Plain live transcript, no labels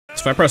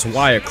So if I press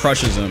Y, it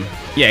crushes him.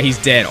 Yeah,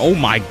 he's dead. Oh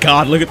my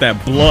god, look at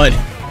that blood.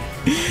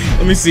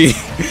 Let me see.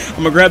 I'm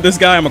gonna grab this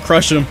guy, I'm gonna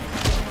crush him.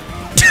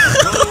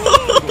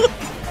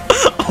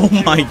 Oh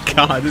my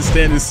god, this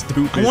stand is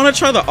stupid. I want to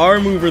try the R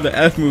move or the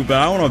F move, but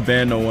I don't want to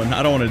ban no one.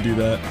 I don't want to do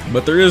that.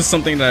 But there is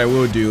something that I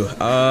will do.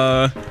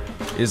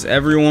 Is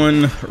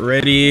everyone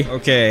ready?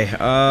 Okay,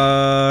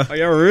 are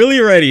y'all really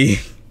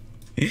ready?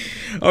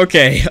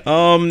 Okay,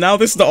 now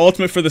this is the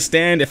ultimate for the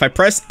stand. If I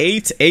press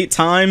 8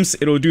 times,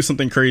 it'll do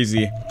something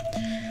crazy.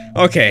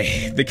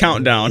 Okay, the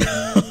countdown.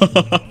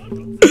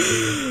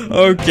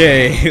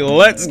 Okay,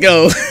 let's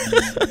go.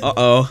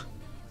 Uh-oh.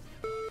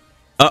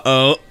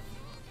 Uh-oh.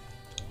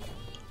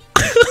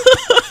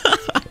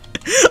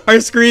 Our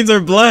screens are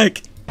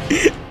black.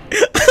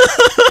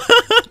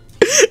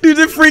 Dude,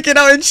 they're freaking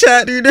out in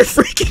chat, dude. They're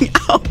freaking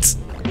out.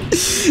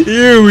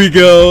 Here we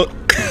go.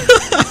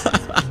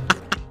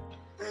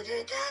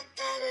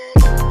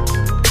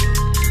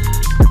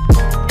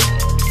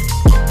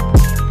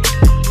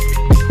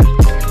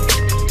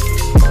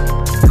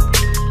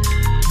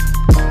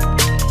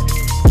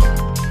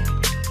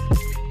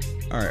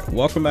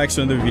 Welcome back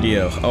to another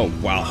video. Oh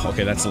wow,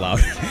 okay, that's loud.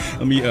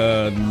 Let me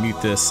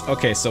mute this.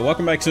 Okay, so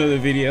welcome back to another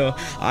video.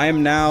 I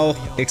am now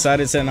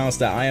excited to announce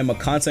that I am a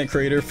content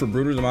creator for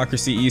Brutal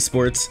Democracy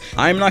Esports.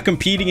 I am not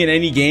competing in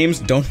any games.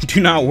 Do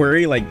not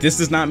worry, like this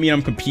does not mean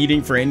I'm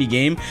competing for any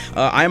game.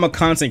 I am a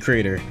content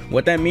creator.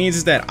 What that means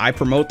is that I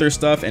promote their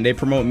stuff and they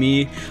promote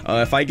me.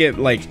 If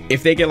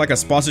they get like a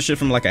sponsorship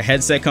from like a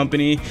headset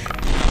company.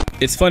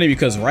 It's funny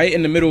because right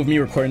in the middle of me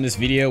recording this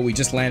video, we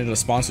just landed a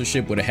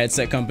sponsorship with a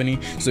headset company.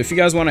 So if you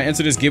guys want to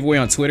enter this giveaway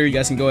on Twitter, you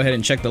guys can go ahead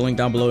and check the link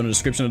down below in the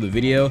description of the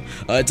video.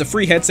 It's a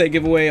free headset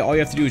giveaway. All you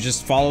have to do is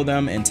just follow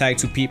them and tag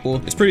 2 people.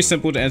 It's pretty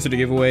simple to enter the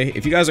giveaway.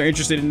 If you guys are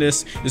interested in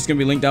this, this is going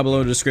to be linked down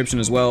below in the description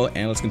as well.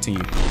 And let's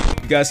continue.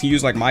 You guys can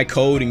use like my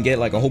code and get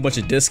like a whole bunch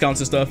of discounts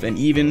and stuff. And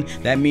even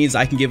that means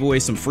I can give away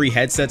some free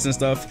headsets and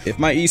stuff. If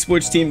my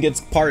esports team gets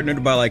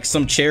partnered by like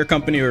some chair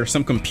company or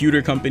some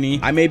computer company,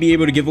 I may be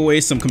able to give away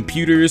some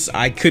computers.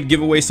 I could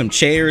give away some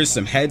chairs,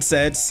 some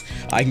headsets.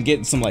 I can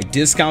get some like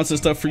discounts and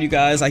stuff for you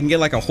guys. I can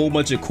get like a whole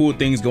bunch of cool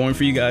things going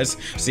for you guys.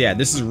 So yeah,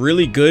 this is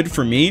really good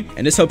for me,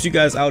 and this helps you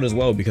guys out as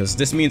well because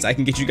this means I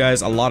can get you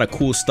guys a lot of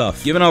cool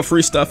stuff. Giving out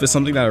free stuff is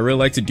something that I really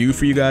like to do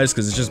for you guys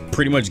because it's just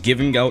pretty much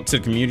giving out to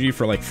the community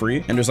for like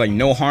free, and there's like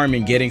no harm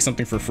in getting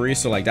something for free.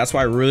 So like that's why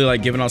I really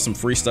like giving out some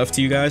free stuff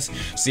to you guys.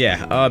 So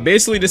yeah,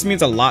 basically this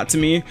means a lot to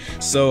me.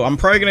 So I'm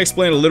probably gonna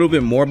explain a little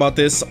bit more about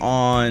this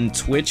on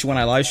Twitch when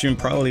I live stream,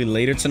 probably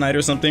later tonight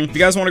or something. If you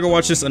guys want to go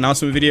watch this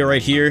announcement video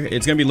right here,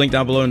 it's gonna be linked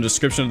down below in the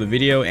description of the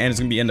video, and it's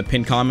gonna be in the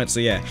pinned comment. So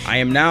yeah, I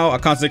am now a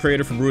content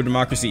creator for Brutal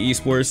Democracy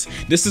Esports.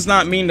 This does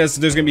not mean that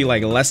there's gonna be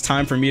like less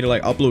time for me to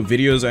like upload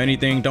videos or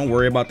anything. Don't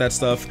worry about that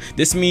stuff.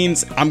 This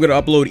means I'm gonna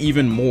upload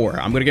even more.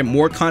 I'm gonna get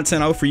more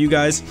content out for you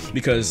guys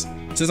because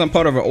since I'm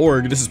part of an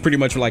org, this is pretty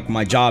much like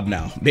my job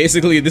now.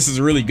 Basically, this is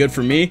really good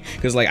for me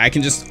because like I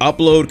can just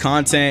upload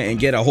content and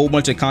get a whole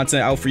bunch of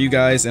content out for you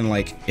guys. And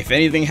like if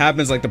anything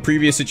happens like the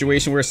previous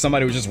situation where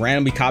somebody was just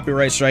randomly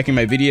copyright striking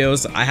my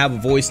videos, I have a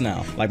voice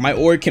now. Like my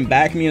org can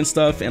back me and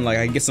stuff, and like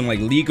I can get some like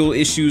legal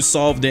issues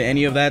solved and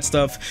any of that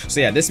stuff. So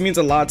yeah, this means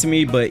a lot to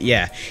me. But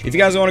yeah, if you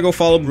guys want to go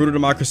follow Brutal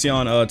Democracy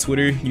on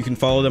Twitter, you can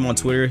follow them on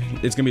Twitter.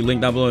 It's gonna be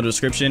linked down below in the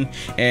description,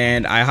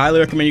 and I highly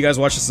recommend you guys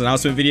watch this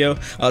announcement video.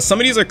 Some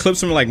of these are clips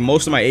from like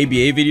most of my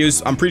ABA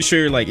videos. I'm pretty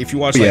sure like if you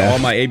watch like all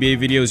my ABA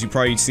videos, you've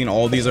probably seen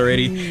all these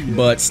already,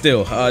 but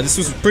still this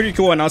was a pretty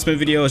cool announcement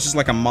video. It's just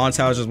like a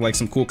montage of like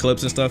some cool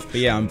clips and stuff.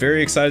 But yeah, I'm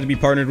very excited to be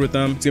partnered with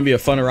them. It's gonna be a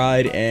fun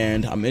ride,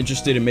 and I'm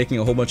interested in making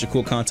a whole bunch of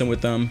cool content with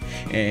them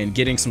and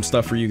getting some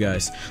stuff for you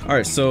guys. All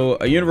right, so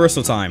a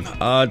universal time.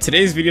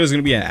 Today's video is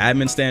gonna be an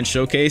admin stand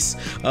showcase.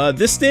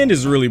 This stand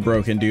is really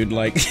broken, dude.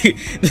 Like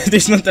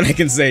there's nothing I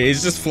can say.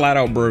 It's just flat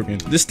out broken.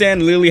 This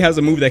stand literally has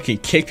a move that can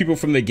kick people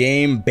from the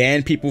game,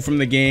 ban people from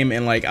the game,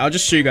 and like I'll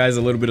just show you guys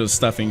a little bit of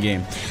stuff in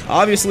game.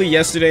 Obviously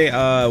yesterday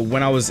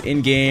when I was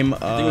in game,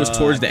 I think it was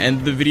towards the end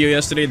of the video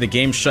yesterday, the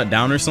game shut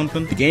down or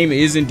something. The game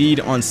is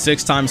indeed on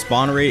 6x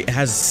spawn rate. It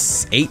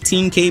has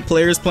 18k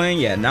players playing.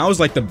 Yeah, now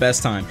is like the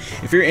best time.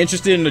 If you're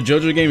interested in the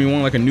JoJo game, you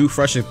want like a new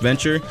fresh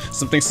adventure,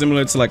 something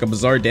similar to like a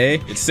Bizarre Day,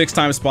 it's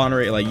 6x spawn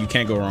rate. Like you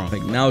can't go wrong.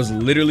 Like now is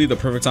literally the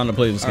perfect time to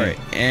play this game. All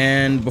right,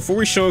 and before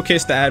we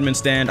showcase the admin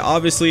stand,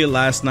 obviously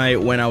last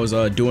night when I was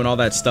doing all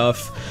that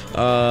stuff,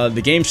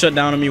 the game shut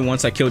down on me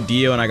once I killed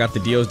Dio and I got the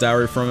Dio's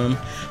dowry from him.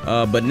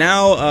 But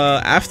now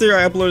after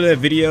I uploaded that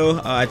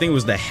video, I think it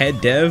was the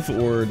head dev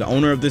or the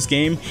owner of this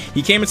game,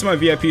 he came into my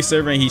VIP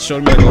server and he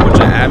showed me like a bunch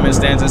of admin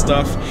stands and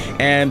stuff,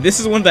 and this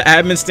is one of the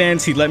admin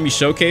stands he let me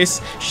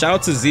showcase. Shout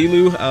out to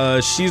Zilu.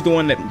 She's the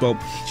one that, well,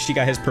 she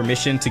got his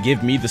permission to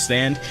give me the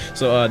stand,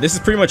 so this is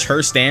pretty much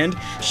her stand.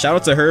 Shout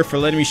out to her for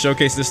letting me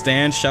showcase this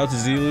stand. Shout out to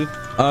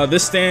Zilu.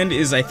 This stand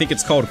is, I think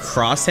it's called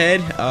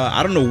Crosshead.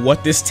 I don't know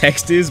what this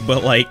text is,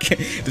 but like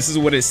this is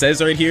what it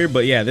says right here.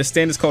 But yeah, this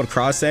stand is called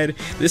Crosshead.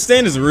 This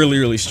stand is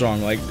really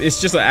strong. Like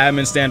it's just an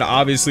admin stand.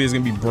 Obviously it's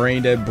gonna be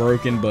brain dead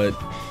broken, but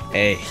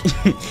Hey,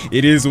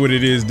 it is what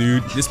it is,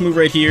 dude. This move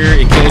right here,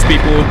 it kills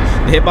people.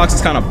 The hitbox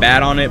is kind of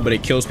bad on it, but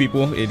it kills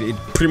people. It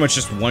pretty much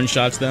just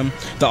one-shots them.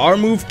 The R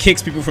move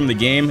kicks people from the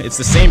game. It's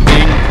the same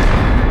thing,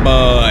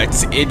 but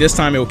this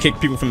time it will kick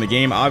people from the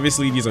game.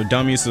 Obviously, these are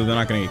dummies, so they're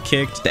not going to get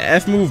kicked. The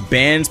F move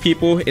bans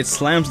people. It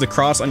slams the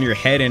cross on your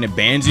head and it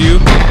bans you.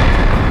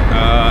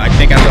 I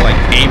think I have to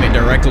like aim it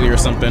directly or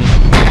something.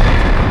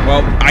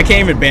 Well, I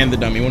can't even ban the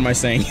dummy. What am I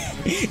saying?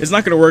 It's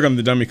not going to work on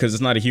the dummy because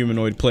it's not a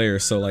humanoid player.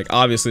 So, like,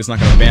 obviously, it's not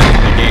going to ban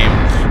from the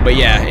game. But,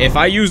 yeah, if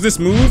I use this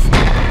move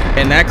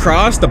and that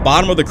cross, the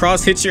bottom of the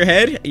cross hits your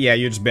head, yeah,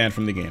 you're just banned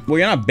from the game. Well,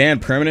 you're not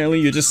banned permanently.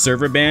 You're just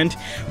server banned.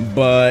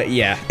 But,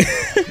 yeah.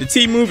 The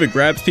T move, it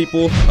grabs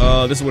people.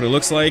 This is what it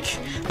looks like.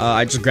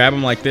 I just grab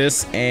them like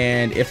this.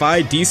 And if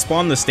I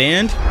despawn the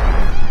stand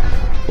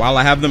while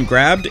I have them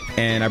grabbed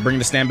and I bring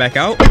the stand back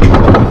out,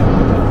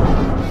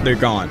 they're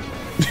gone.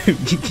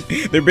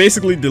 They're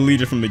basically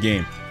deleted from the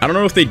game. I don't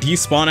know if they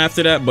despawn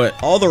after that, but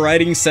all the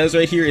writing says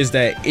right here is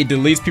that it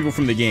deletes people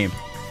from the game.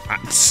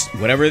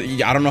 Whatever,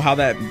 I don't know how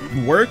that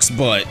works,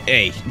 but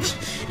hey,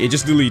 it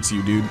just deletes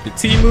you, dude. The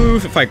T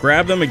move, if I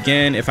grab them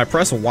again, if I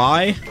press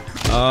Y,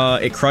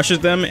 it crushes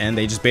them and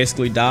they just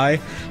basically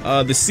die.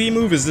 The C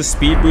move is this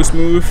speed boost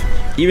move.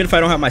 Even if I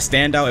don't have my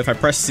stand out, if I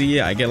press C,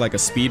 I get like a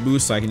speed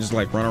boost, so I can just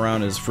like run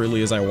around as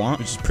freely as I want,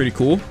 which is pretty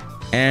cool.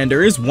 And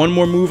there is one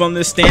more move on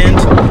this stand.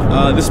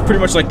 This is pretty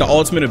much like the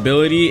ultimate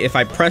ability. If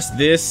I press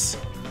this,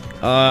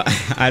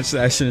 I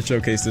shouldn't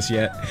showcase this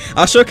yet.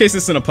 I'll showcase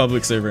this in a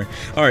public server.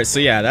 Alright, so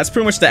yeah, that's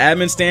pretty much the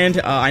admin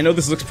stand. I know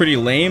this looks pretty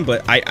lame,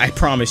 but I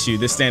promise you,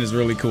 this stand is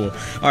really cool.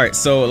 Alright,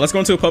 so let's go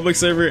into a public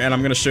server, and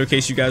I'm going to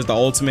showcase you guys the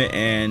ultimate,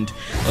 and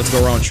let's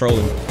go around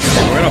trolling.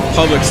 We're in a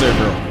public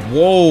server.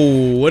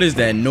 Whoa, what is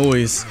that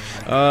noise?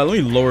 Let me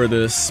lower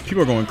this.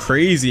 People are going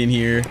crazy in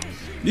here.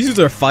 These dudes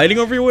are fighting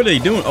over here? What are they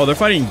doing? Oh, they're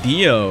fighting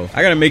Dio.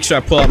 I gotta make sure I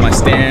pull out my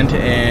stand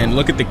and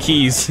look at the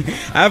keys.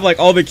 I have like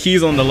all the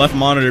keys on the left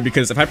monitor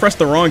because if I press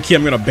the wrong key,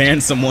 I'm gonna ban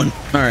someone.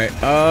 Alright,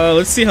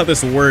 let's see how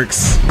this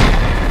works.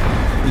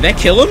 Did that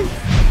kill him?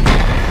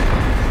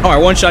 Oh, I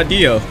one-shot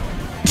Dio.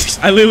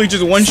 I literally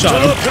just one-shot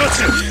him.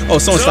 Oh,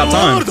 someone stopped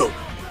time.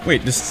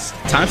 Wait, does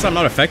time stop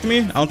not affect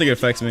me? I don't think it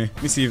affects me.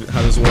 Let me see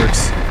how this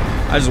works.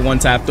 I just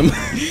one-tapped him.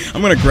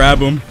 I'm gonna grab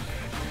him.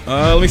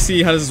 Let me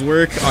see how does this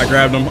work. Oh, I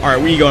grabbed him. Alright,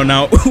 we going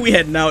out. We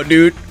heading out,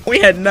 dude. We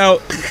heading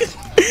out.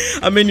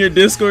 I'm in your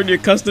Discord. Your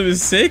custom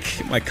is sick.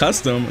 My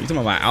custom? You talking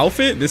about my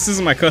outfit? This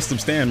isn't my custom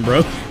stand,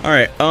 bro.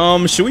 Alright,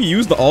 should we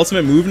use the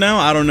ultimate move now?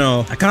 I don't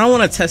know. I kind of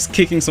want to test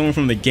kicking someone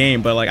from the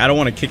game, but like, I don't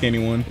want to kick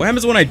anyone. What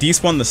happens when I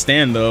despawn the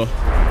stand, though?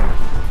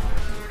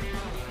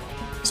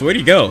 So where'd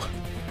he go?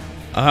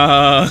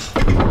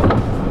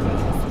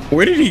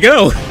 Where did he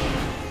go?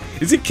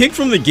 Is he kicked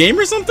from the game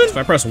or something? If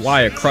I press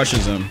Y, it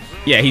crushes him.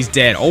 Yeah, he's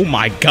dead. Oh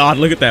my god,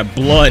 look at that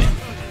blood.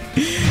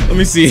 Let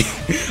me see.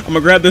 I'm gonna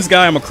grab this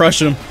guy, I'm gonna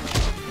crush him.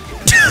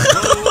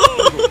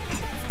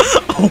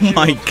 Oh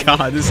my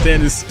god, this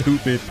stand is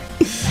stupid.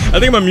 I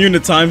think I'm immune to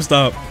time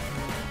stop.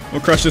 I'm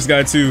gonna crush this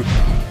guy too.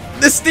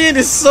 This stand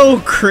is so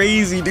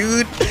crazy,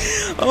 dude.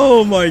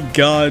 Oh my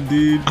god,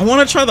 dude. I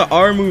want to try the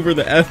R move or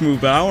the F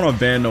move, but I don't want to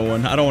ban no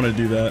one. I don't want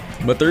to do that.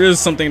 But there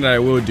is something that I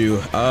will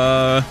do.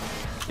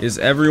 Is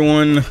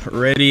everyone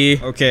ready?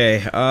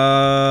 Okay,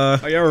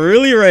 are y'all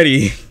really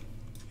ready?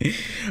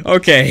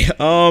 Okay,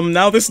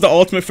 now this is the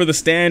ultimate for the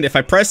stand. If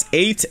I press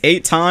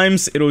 8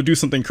 times, it'll do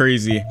something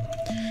crazy.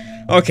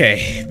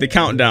 Okay, the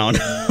countdown.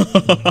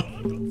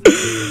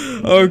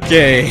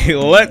 Okay,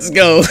 let's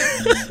go.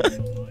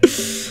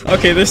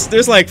 Okay,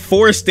 there's like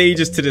 4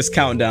 stages to this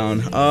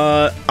countdown.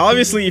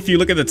 Obviously, if you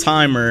look at the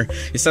timer,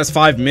 it says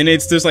 5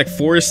 minutes. There's like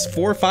 4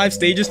 or 5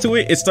 stages to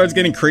it. It starts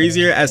getting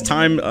crazier as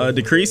time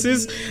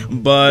decreases,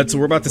 but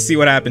we're about to see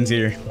what happens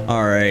here.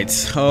 All right.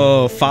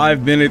 Oh,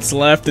 5 minutes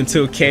left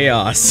until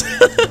chaos.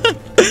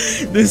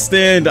 This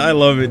stand, I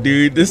love it,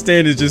 dude. This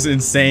stand is just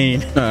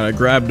insane. I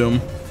grabbed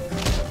him,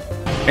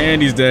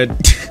 and he's dead.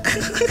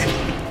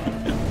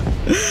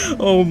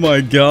 Oh my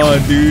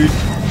god, dude.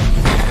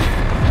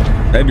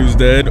 That dude's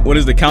dead. What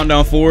is the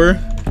countdown for?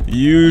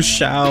 You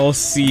shall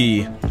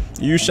see.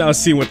 You shall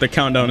see what the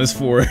countdown is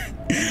for.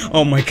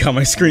 Oh my god,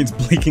 my screen's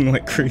blinking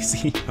like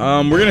crazy.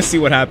 We're gonna see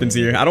what happens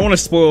here. I don't want to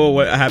spoil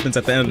what happens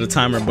at the end of the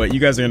timer, but you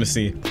guys are gonna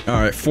see.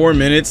 Alright, 4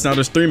 minutes. Now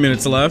there's 3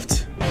 minutes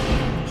left.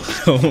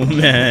 Oh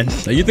man.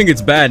 Now, you think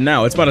it's bad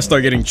now. It's about to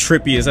start getting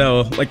trippy as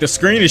hell. Like the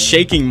screen is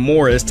shaking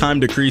more as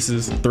time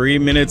decreases. 3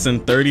 minutes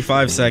and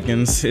 35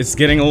 seconds. It's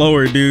getting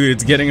lower, dude.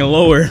 It's getting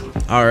lower.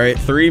 Alright,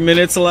 3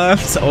 minutes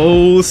left.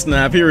 Oh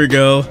snap, here we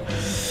go.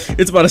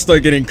 It's about to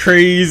start getting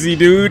crazy,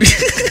 dude.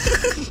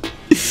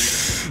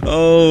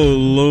 Oh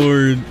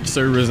lord.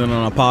 Servers in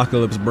an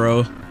apocalypse,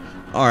 bro.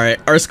 Alright,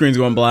 our screen's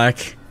going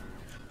black.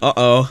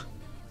 Uh-oh.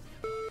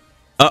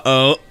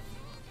 Uh-oh.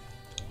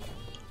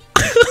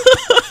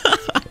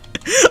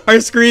 Our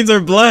screens are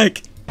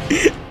black.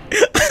 Dude,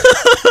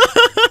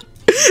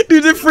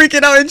 they're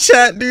freaking out in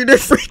chat, dude. They're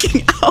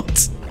freaking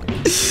out.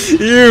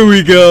 Here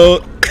we go.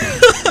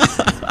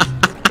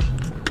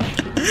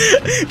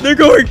 They're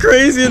going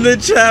crazy in the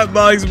chat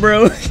box,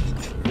 bro.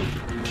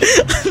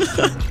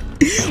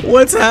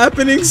 What's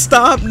happening?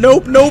 Stop.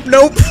 Nope, nope,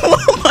 nope.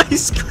 Oh, my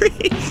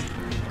screen.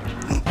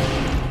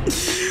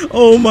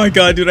 Oh my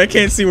god, dude. I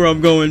can't see where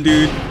I'm going,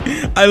 dude.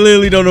 I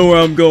literally don't know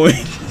where I'm going.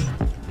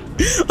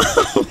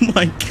 Oh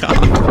my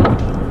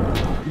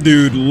god.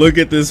 Dude, look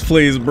at this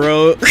place,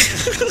 bro.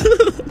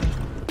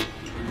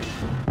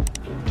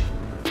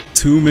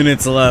 2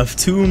 minutes left.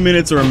 2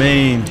 minutes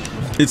remain.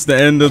 It's the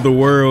end of the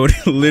world,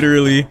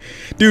 literally.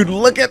 Dude,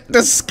 look at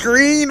the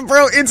screen,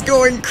 bro. It's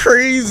going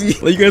crazy.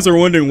 Like, you guys are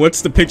wondering,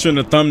 what's the picture in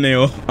the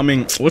thumbnail? I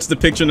mean, what's the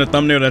picture in the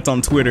thumbnail that's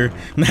on Twitter?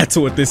 That's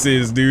what this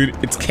is, dude.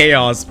 It's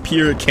chaos,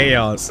 pure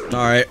chaos. All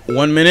right,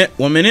 1 minute,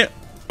 1 minute.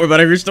 We're about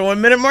to reach the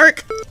 1 minute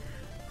mark.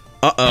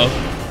 Uh-oh.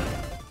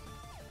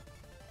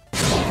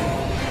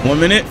 1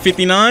 minute,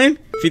 59,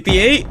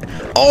 58.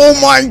 Oh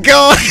my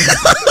god.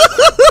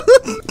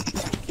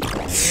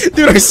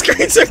 Dude, our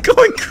screens are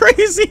going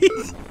crazy.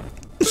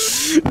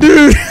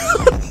 Dude.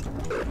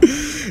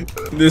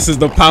 This is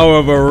the power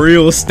of a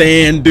real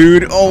stand,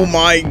 dude. Oh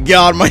my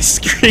god, my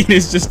screen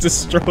is just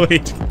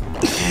destroyed.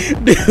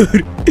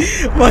 Dude,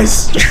 my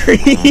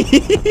screen.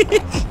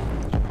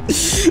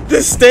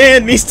 The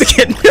stand needs to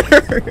get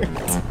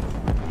nerfed.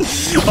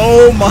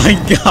 Oh my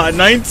god,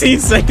 19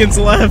 seconds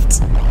left.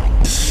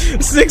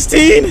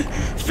 16,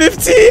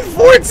 15,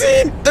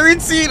 14,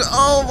 13,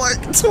 oh my,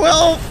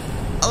 12,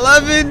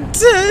 11,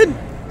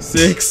 10,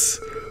 6,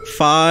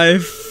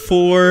 5,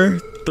 4,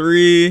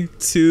 3,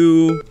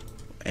 2,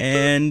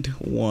 and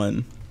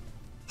 1.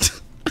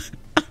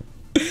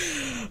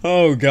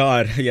 Oh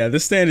god, yeah,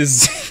 this stand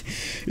is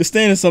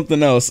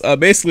something else.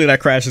 Basically that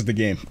crashes the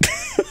game.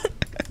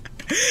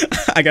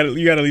 You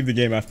gotta leave the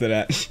game after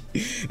that.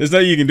 There's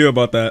nothing you can do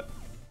about that.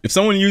 If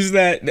someone uses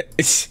that,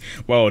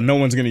 well, no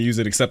one's gonna use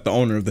it except the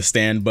owner of the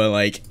stand, but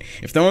like,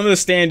 if the owner of the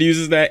stand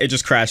uses that, it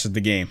just crashes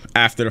the game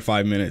after the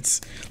 5 minutes.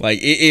 Like,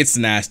 it's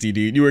nasty,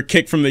 dude. You were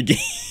kicked from the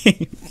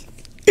game.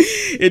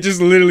 It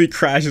just literally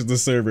crashes the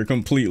server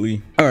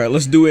completely. All right,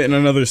 let's do it in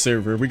another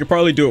server. We could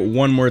probably do it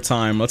one more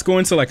time. Let's go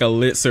into like a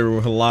lit server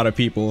with a lot of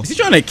people. Is he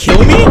trying to kill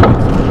me?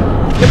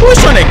 That boy's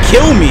trying to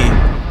kill me.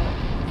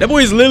 That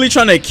boy is literally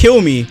trying to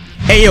kill me.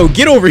 Hey, yo,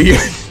 get over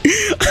here.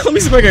 Let me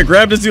see if I can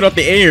grab this dude off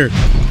the air.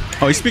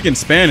 Oh, he's speaking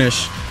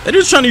Spanish. That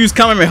dude's trying to use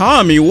Kamehameha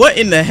on me. What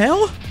in the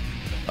hell?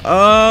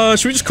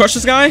 Should we just crush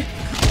this guy?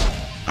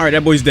 All right,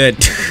 that boy's dead.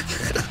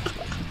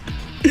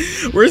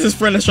 Where's his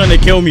friend that's trying to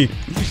kill me?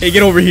 Hey,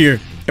 get over here.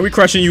 And we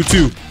crushing you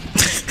too.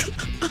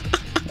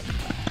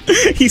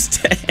 He's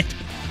dead.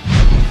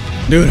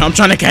 Dude, I'm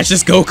trying to catch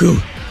this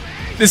Goku.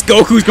 This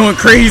Goku's going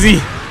crazy.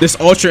 This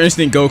Ultra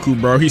Instinct Goku,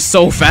 bro. He's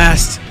so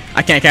fast.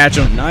 I can't catch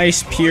him.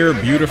 Nice, pure,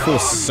 beautiful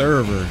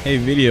server. Hey,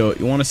 video,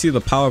 you want to see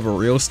the power of a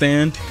real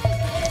stand?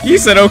 He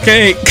said,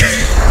 okay.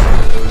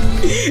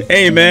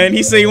 Hey, man,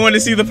 he said he wanted to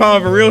see the power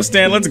of a real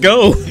stand. Let's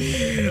go.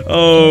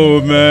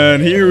 Oh,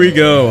 man, here we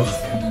go.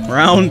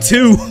 Round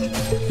 2.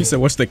 He said,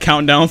 what's the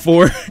countdown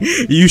for?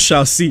 You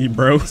shall see,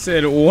 bro. He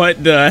said,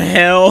 what the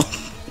hell?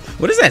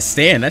 What is that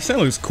stand? That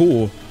stand looks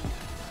cool.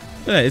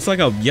 Yeah, it's like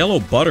a yellow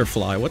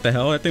butterfly. What the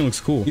hell? That thing looks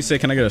cool. He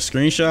said, can I get a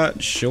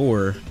screenshot?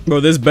 Sure.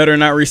 Bro, this better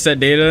not reset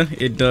data.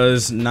 It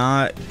does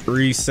not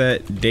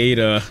reset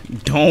data.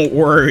 Don't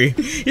worry.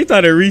 He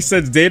thought it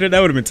resets data. That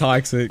would have been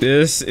toxic.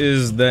 This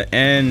is the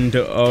end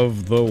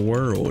of the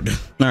world.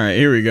 All right,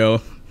 here we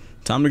go.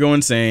 Time to go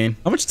insane.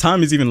 How much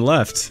time is even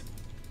left?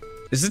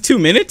 Is it 2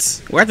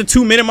 minutes? We're at the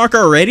 2 minute mark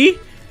already?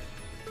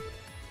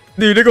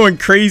 Dude, they're going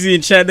crazy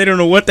in chat. They don't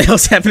know what the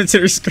hell's happening to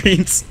their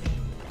screens.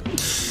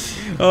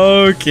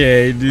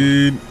 Okay,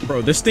 dude.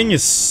 Bro, this thing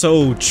is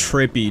so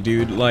trippy,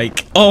 dude.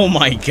 Like, oh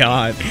my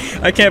god.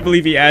 I can't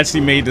believe he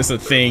actually made this a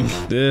thing.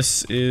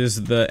 This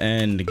is the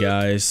end,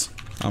 guys.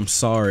 I'm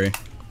sorry.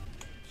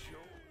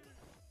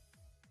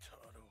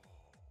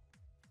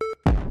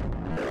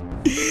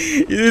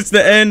 It's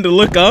the end.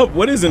 Look up.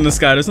 What is in the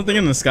sky? There's something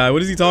in the sky.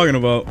 What is he talking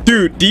about?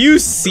 Dude, do you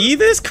see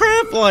this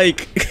crap?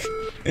 Like,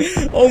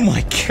 oh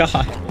my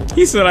god.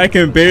 He said I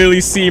can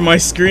barely see my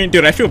screen.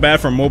 Dude, I feel bad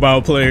for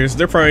mobile players.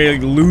 They're probably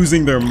like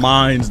losing their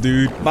minds,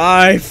 dude.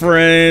 Bye,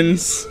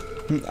 friends.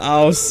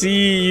 I'll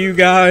see you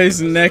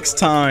guys next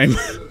time.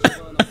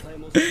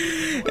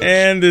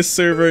 And this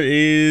server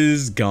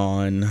is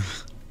gone.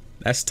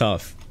 That's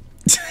tough.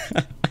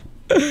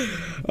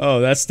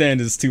 Oh, that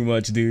stand is too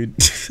much, dude.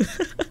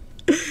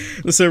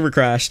 The server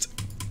crashed.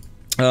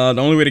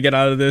 The only way to get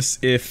out of this,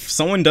 if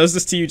someone does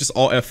this to you, just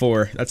alt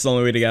F4. That's the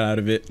only way to get out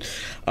of it.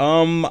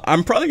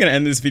 I'm probably gonna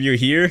end this video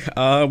here.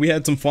 We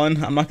had some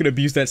fun. I'm not gonna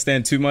abuse that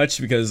stand too much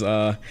because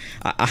I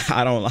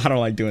don't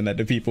like doing that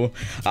to people.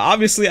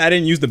 Obviously, I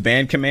didn't use the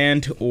ban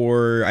command,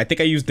 or I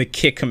think I used the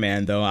kick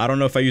command though. I don't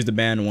know if I used the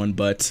ban one,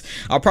 but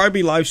I'll probably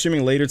be live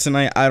streaming later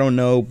tonight. I don't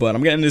know, but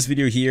I'm gonna end this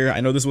video here.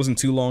 I know this wasn't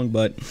too long,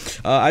 but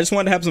I just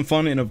wanted to have some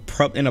fun in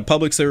a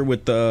public server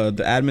with the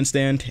admin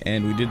stand,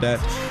 and we did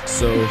that.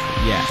 So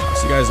yeah.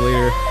 See you guys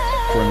later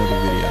for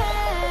another video.